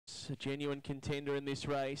a genuine contender in this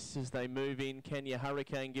race as they move in. Kenya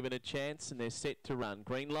Hurricane given a chance and they're set to run.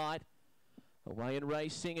 Green light. Away and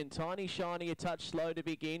racing, and Tiny Shiny a touch slow to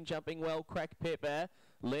begin, jumping well. Crack Pepper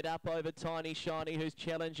led up over Tiny Shiny, who's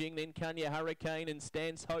challenging. Then Kenya Hurricane and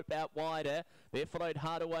Stands Hope out wider. There followed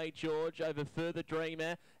Hardaway George over Further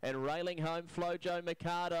Dreamer, and railing home Flojo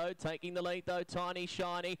Mikado. Taking the lead though, Tiny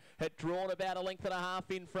Shiny had drawn about a length and a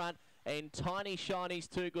half in front, and Tiny Shiny's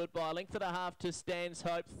too good by a length and a half to Stands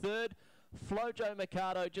Hope. Third, Flojo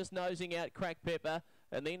Mikado just nosing out Crack Pepper,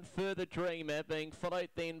 and then Further Dreamer being followed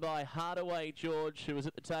then by Hardaway George, who was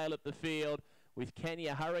at the tail of the field with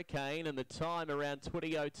Kenya Hurricane, and the time around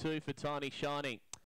 20:02 for Tiny Shiny.